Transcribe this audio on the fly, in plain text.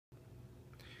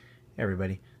Hey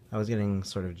everybody. I was getting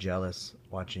sort of jealous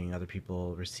watching other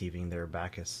people receiving their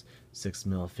Baccus 6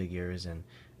 mil figures and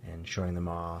showing them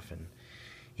off, and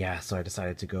yeah, so I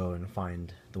decided to go and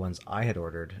find the ones I had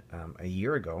ordered a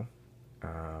year ago,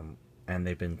 and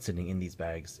they've been sitting in these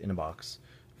bags in a box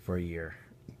for a year,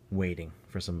 waiting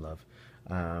for some love.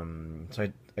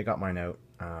 So I got mine out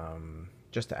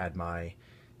just to add my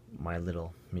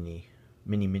little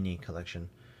mini collection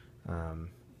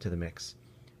to the mix,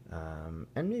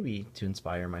 and maybe to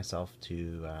inspire myself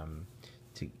to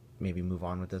maybe move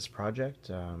on with this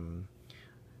project.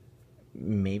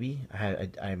 Maybe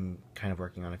I'm kind of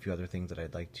working on a few other things that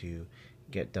I'd like to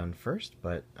get done first,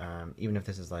 but even if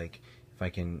this is like if I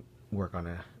can work on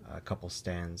a couple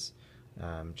stands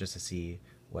just to see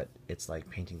what it's like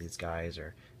painting these guys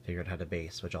or figure out how to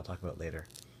base, which I'll talk about later.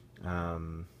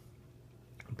 Um,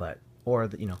 but or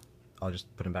I'll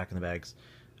just put them back in the bags,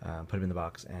 put them in the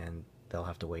box, and they'll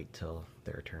have to wait till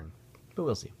their turn. But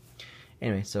we'll see.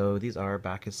 Anyway, so these are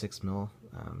Baccus 6 mil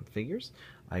figures.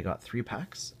 I got 3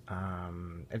 packs. I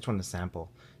just wanted to sample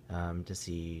to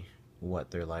see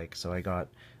what they're like. So I got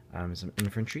some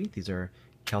infantry. These are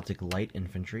Celtic light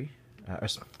infantry.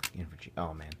 Infantry.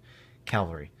 Oh man,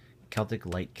 cavalry. Celtic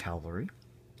light cavalry,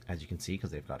 as you can see,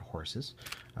 because they've got horses.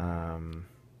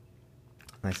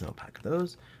 Nice little pack of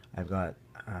those. I've got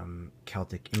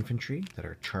Celtic infantry that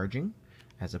are charging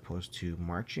as opposed to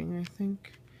marching, I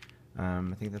think.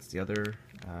 I think that's the other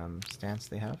stance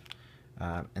they have.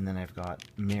 And then I've got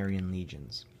Marian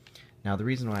legions. Now, the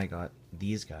reason why I got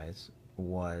these guys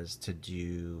was to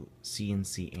do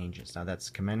CNC Ancients. Now, that's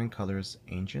Command and Colors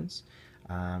Ancients,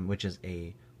 which is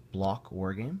a block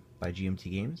war game by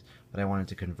GMT Games, but I wanted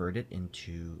to convert it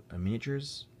into a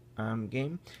miniatures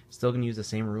game. Still going to use the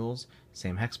same rules,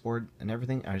 same hex board and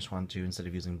everything. I just wanted to, instead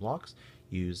of using blocks,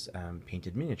 use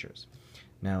painted miniatures.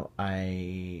 Now,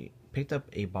 I picked up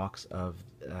a box of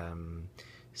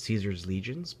Caesar's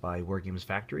Legions by War Games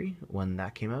Factory when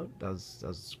that came out. That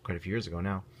was quite a few years ago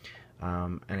now.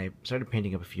 And I started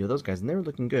painting up a few of those guys, and they were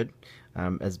looking good.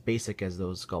 As basic as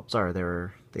those sculpts are,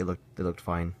 they looked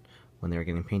fine when they were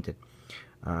getting painted.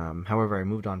 However, I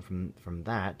moved on from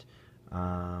that,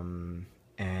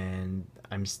 and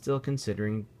I'm still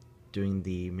considering doing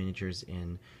the miniatures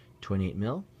in 28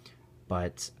 mil,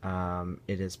 but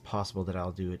it is possible that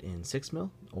I'll do it in 6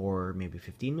 mil or maybe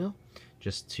 15 mil,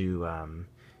 just to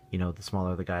the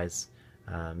smaller the guys,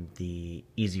 the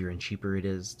easier and cheaper it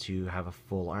is to have a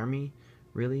full army,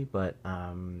 really. But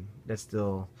that's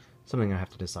still something I have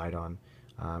to decide on,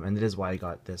 and that is why I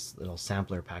got this little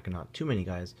sampler pack and not too many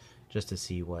guys, just to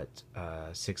see what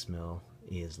 6 mil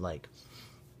is like.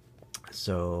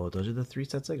 So those are the 3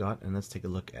 sets I got, and let's take a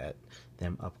look at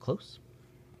them up close.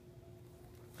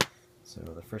 So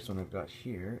the first one I've got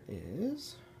here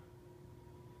is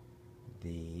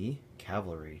the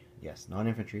cavalry. Yes,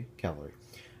 non-infantry, cavalry.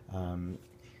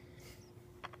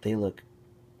 They look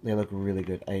really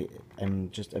good. I'm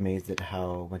just amazed at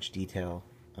how much detail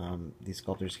these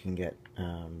sculptors can get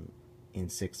in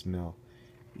 6 mil.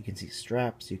 You can see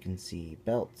straps, you can see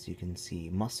belts, you can see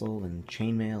muscle and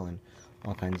chainmail and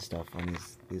all kinds of stuff on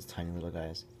these tiny little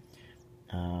guys.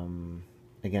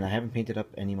 Again, I haven't painted up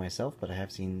any myself, but I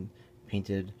have seen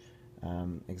painted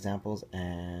examples,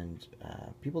 and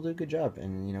people do a good job.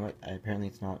 And you know what? Apparently,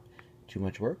 it's not too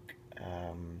much work.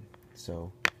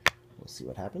 So we'll see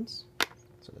what happens.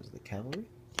 So there's the cavalry.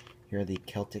 Here are the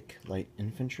Celtic light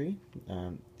infantry.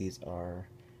 These are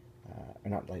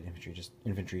not light infantry, just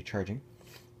infantry charging.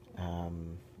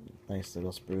 Nice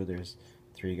little sprue. There's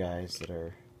 3 guys that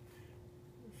are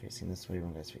facing this way,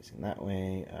 1 guy's facing that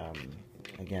way.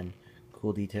 Again,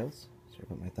 cool details. Sorry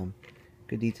about my thumb.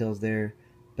 Good details there,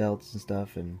 belts and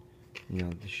stuff, and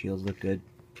the shields look good.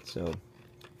 So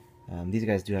these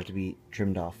guys do have to be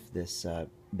trimmed off this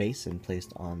base and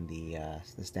placed on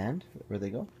the stand where they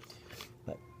go,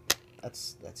 but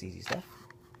that's easy stuff.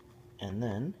 And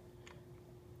then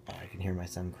I can hear my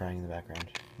son crying in the background.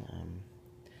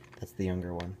 That's the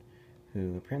younger one,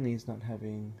 who apparently is not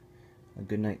having a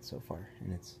good night so far,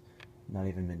 and it's not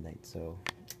even midnight, so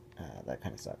that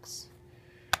kind of sucks.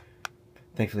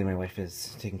 Thankfully, my wife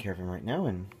is taking care of him right now,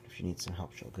 and if she needs some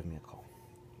help, she'll give me a call.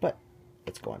 But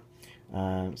let's go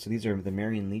on. So these are the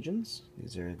Marian legions.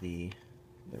 These are the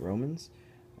Romans.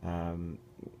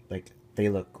 Like, they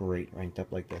look great ranked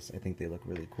up like this. I think they look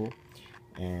really cool,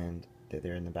 and they're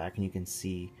there in the back, and you can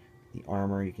see the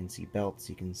armor, you can see belts,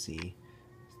 you can see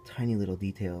tiny little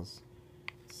details.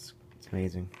 It's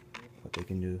amazing what they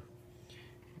can do,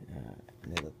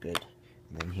 and they look good.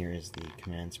 And then here is the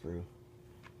command sprue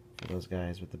for those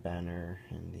guys with the banner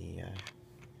and the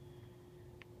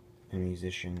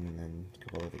musician, and then a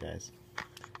couple other guys.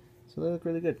 So they look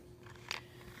really good.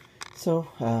 So,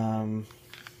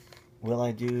 will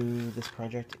I do this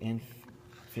project in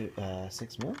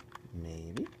 6 mil?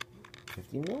 Maybe.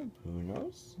 15 mil? Who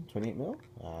knows? 28 mil?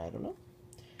 I don't know.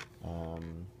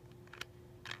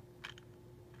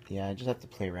 Yeah, I just have to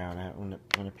play around. I want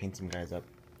to paint some guys up,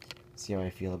 see how I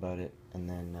feel about it, and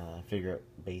then figure out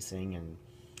basing and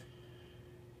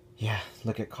yeah,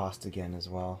 look at cost again as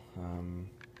well.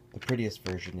 The prettiest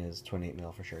version is 28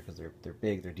 mil for sure because they're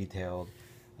big, they're detailed,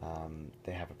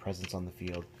 they have a presence on the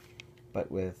field. But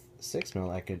with 6 mil,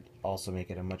 I could also make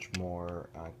it a much more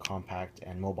compact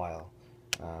and mobile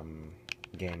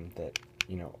game that,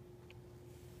 you know,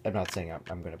 I'm not saying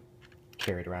I'm going to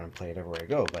carry it around and play it everywhere I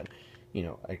go, but, you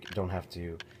know, I don't have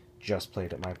to just play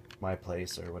it at my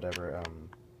place or whatever.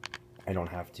 I don't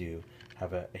have to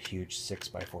have a huge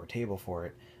 6x4 table for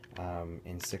it.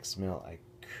 In 6 mil, I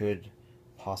could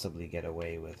possibly get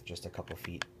away with just a couple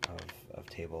feet of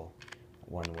table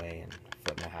one way and a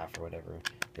foot and a half or whatever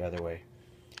the other way.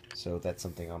 So that's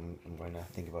something I'm going to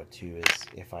think about too, is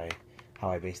how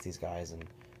I base these guys and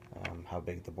how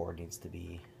big the board needs to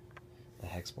be, the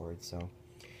hex board. So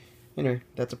anyway,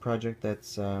 that's a project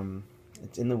that's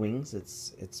it's in the wings.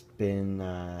 It's been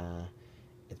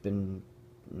you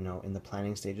know, in the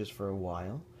planning stages for a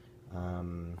while,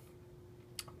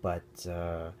 but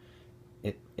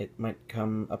it might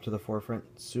come up to the forefront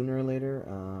sooner or later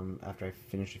after I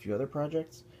finish a few other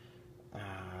projects.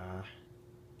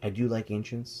 I do like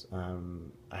Ancients.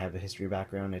 I have a history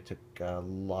background. I took a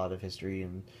lot of history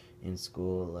in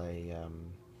school.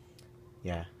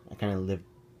 Yeah, I kind of lived,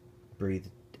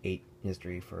 breathed, ate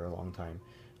history for a long time.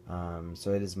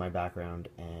 So it is my background,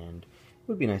 and it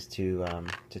would be nice to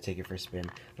take it for a spin.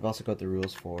 I've also got the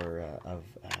rules for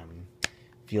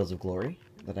Fields of Glory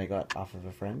that I got off of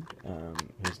a friend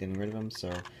who's getting rid of them.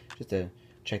 So just to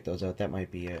check those out, that might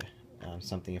be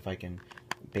something if I can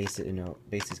base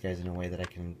these guys in a way that I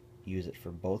can use it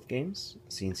for both games,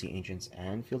 CNC Ancients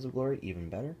and Fields of Glory, even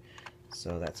better.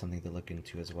 So that's something to look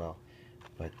into as well.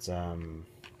 But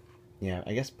yeah,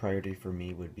 I guess priority for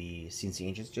me would be CNC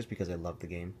Ancients, just because I love the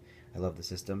game, I love the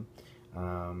system.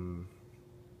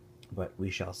 But we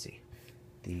shall see.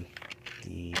 The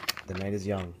night is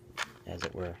young, as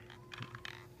it were.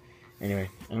 Anyway,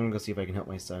 I'm gonna go see if I can help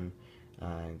my son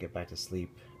get back to sleep,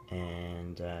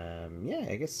 and yeah,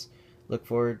 I guess look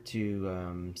forward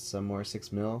to some more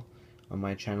 6 mil on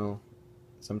my channel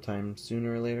sometime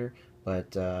sooner or later.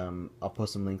 But I'll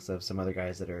post some links of some other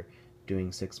guys that are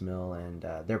doing 6 mil, and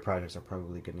their projects are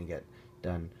probably going to get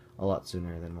done a lot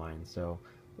sooner than mine. So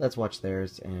let's watch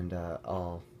theirs, and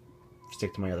I'll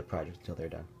stick to my other projects until they're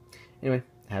done. Anyway,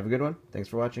 have a good one. Thanks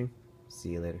for watching. See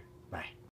you later.